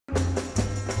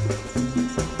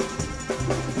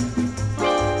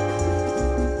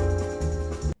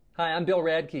Hi, I'm Bill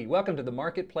Radke. Welcome to the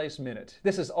Marketplace Minute.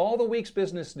 This is all the week's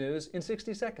business news in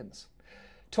 60 seconds.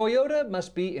 Toyota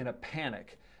must be in a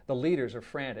panic. The leaders are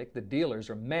frantic, the dealers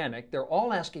are manic. They're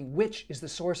all asking which is the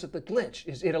source of the glitch.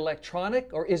 Is it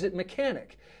electronic or is it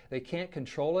mechanic? They can't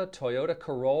control a Toyota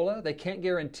Corolla. They can't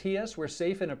guarantee us we're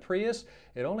safe in a Prius.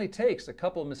 It only takes a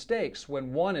couple mistakes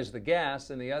when one is the gas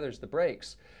and the other's the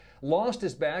brakes. Lost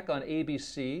is back on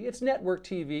ABC. It's network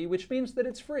TV, which means that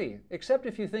it's free, except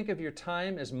if you think of your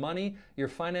time as money, your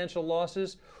financial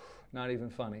losses, not even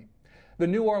funny. The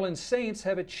New Orleans Saints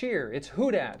have a cheer. It's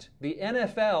who dat. The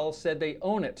NFL said they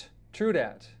own it. True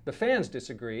dat. The fans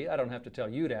disagree. I don't have to tell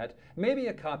you that. Maybe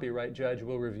a copyright judge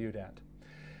will review that.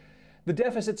 The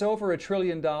deficit's over $1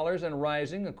 trillion and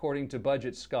rising, according to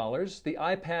budget scholars. The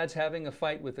iPad's having a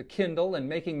fight with the Kindle and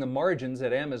making the margins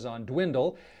at Amazon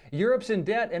dwindle. Europe's in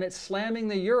debt and it's slamming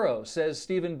the euro, says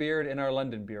Stephen Beard in our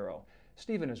London bureau.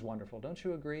 Stephen is wonderful, don't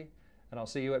you agree? And I'll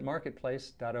see you at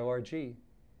marketplace.org.